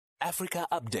Africa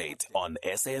Update on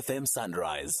SAFM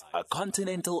Sunrise, a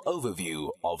continental overview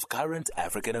of current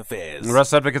African affairs.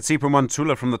 Russ Advocate Sipho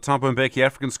Mantula from the Thabo Mbeki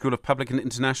African School of Public and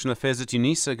International Affairs at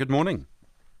UNISA. Good morning.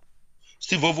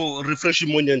 Sipho,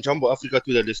 refreshing morning and Jumbo Africa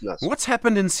to the listeners. What's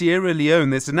happened in Sierra Leone?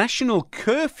 There's a national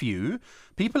curfew.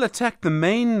 People attacked the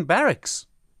main barracks.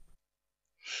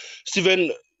 Stephen,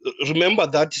 remember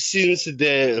that since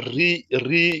the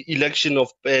re-election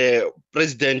of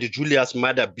President Julius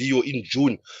Maada Bio in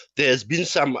June, there's been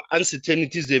some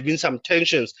uncertainties, there have been some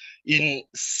tensions in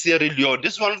Sierra Leone.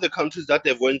 This is one of the countries that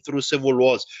have went through civil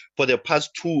wars for the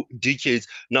past 2 decades.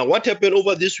 Now, what happened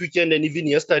over this weekend and even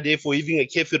yesterday for even a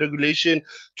curfew regulation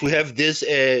to have these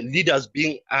leaders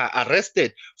being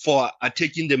arrested for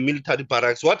attacking the military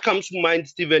barracks? What comes to mind,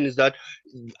 Stephen, is that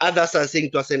others are saying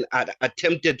it was an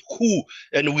attempted coup,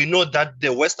 and we know that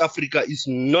the West Africa is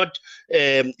not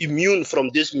immune from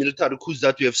these military coups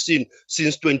that we have seen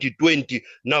since 2020.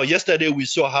 Now, yesterday we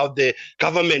saw how the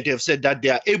government have said that they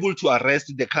are able to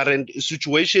arrest the current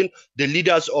situation, the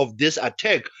leaders of this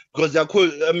attack, because they're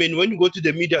called, when you go to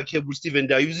the media cable, Stephen,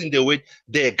 they're using the word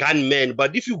they're gunmen.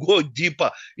 But if you go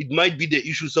deeper, it might be the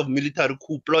issues of military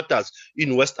coup plotters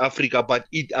in West Africa. But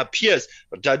it appears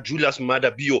that Julius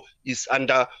Maada Bio is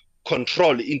under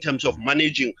control in terms of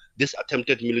managing this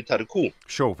attempted military coup.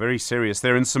 Sure, very serious.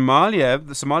 They're in Somalia.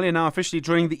 Somalia now officially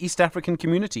joining the East African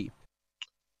Community.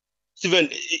 Stephen,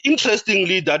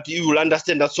 interestingly, that you will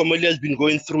understand that Somalia has been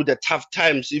going through the tough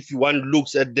times. If one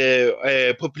looks at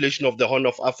the population of the Horn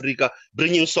of Africa,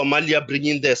 bringing Somalia,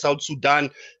 bringing the South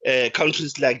Sudan,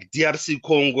 countries like DRC,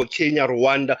 Congo, Kenya,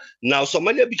 Rwanda. Now,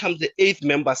 Somalia becomes the 8th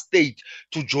member state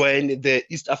to join the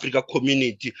East Africa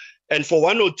Community. And for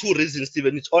one or two reasons,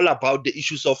 Stephen, it's all about the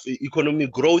issues of economic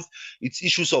growth, it's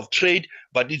issues of trade,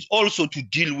 but it's also to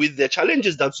deal with the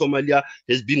challenges that Somalia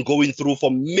has been going through for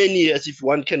many years. If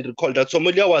one can recall that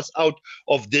Somalia was out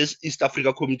of this East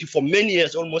Africa Community for many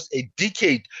years, almost a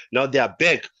decade. Now they are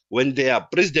back when their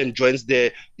president joins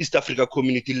the East Africa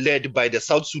Community led by the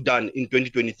South Sudan in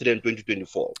 2023 and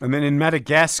 2024. And then in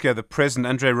Madagascar, the president,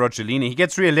 Andre Rajoelina, he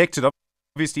gets re-elected.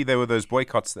 Obviously, there were those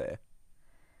boycotts there.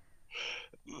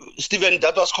 Stephen,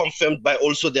 that was confirmed by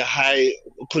also the High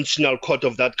Constitutional Court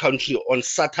of that country on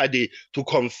Saturday to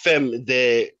confirm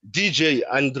the DJ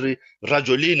Andre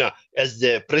Rajoelina as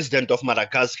the president of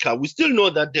Madagascar. We still know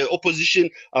that the opposition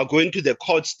are going to the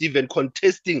court, Stephen,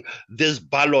 contesting this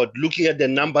ballot. Looking at the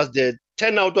numbers, the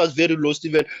turnout was very low,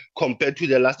 Stephen, compared to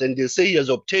the last, and they say he has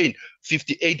obtained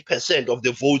 58% of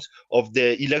the votes of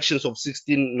the elections of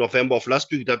 16 November of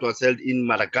last week that was held in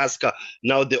Madagascar.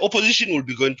 Now, the opposition will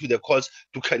be going to the courts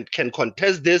to can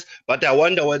contest this, but I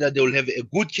wonder whether they will have a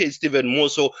good case, Stephen. More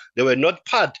so, they were not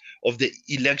part of the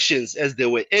elections, as they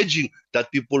were urging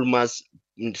that people must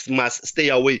stay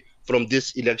away from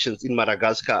these elections in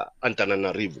Madagascar and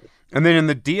Antananarivo. And then in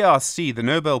the DRC, the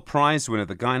Nobel Prize winner,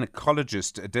 the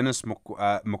gynecologist Denis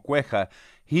Mukwege,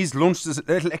 he's launched his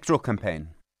electoral campaign.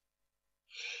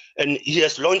 And he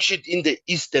has launched it in the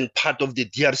eastern part of the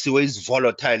DRC, where it's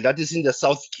volatile. That is in the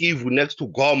South Kivu, next to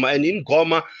Goma. And in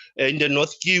Goma, in the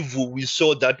North Kivu, we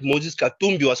saw that Moses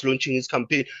Katumbi was launching his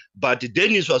campaign, but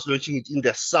Denis was launching it in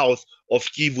the south of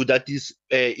Kivu, that is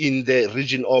in the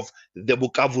region of the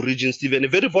Bukavu region, Stephen. A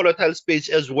very volatile space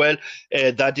as well,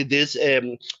 that this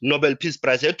Nobel Peace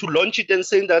Prize had to launch it and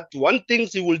saying that one thing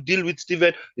he will deal with,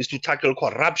 Stephen, is to tackle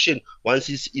corruption once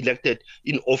he's elected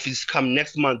in office come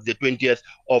next month, the 20th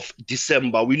of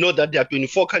December. We know that there are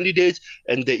 24 candidates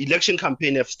and the election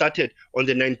campaign have started on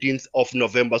the 19th of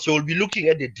November. So we'll be looking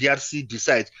at the DRC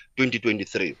Decides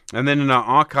 2023. And then in our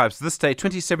archives, this day,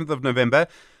 27th of November,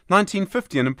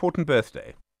 1950, an important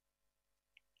birthday.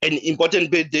 An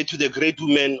important birthday to the great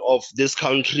woman of this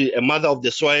country, a mother of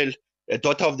the soil, a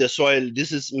daughter of the soil.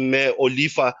 This is Mayor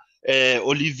Olivier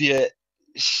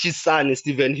Shisane,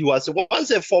 Stephen. He was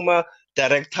once a former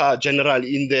Director General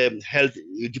in the Health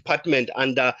Department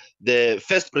under the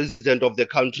first president of the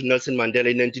country, Nelson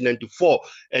Mandela, in 1994,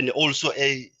 and also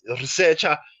a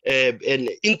researcher, an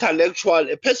intellectual,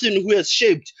 a person who has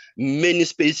shaped many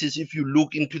spaces if you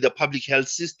look into the public health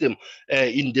system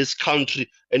in this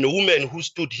country, and a woman who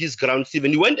stood his ground,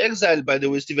 Stephen. He went exiled, by the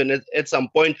way, Stephen, at some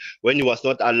point when he was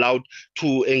not allowed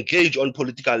to engage on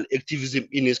political activism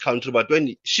in his country. But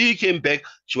when she came back,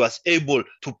 she was able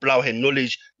to plow her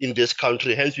knowledge in this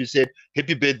country. Hence, we said,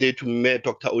 happy birthday to Mayor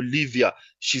Dr. Olivia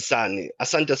Shisane.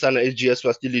 Asante Sana AGS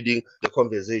was still leading the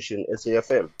conversation,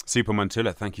 SAFM. Sipho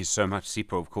Mantula, thank you so much.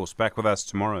 Sipho, of course, back with us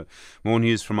tomorrow. More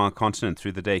news from our continent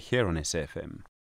through the day here on SAFM.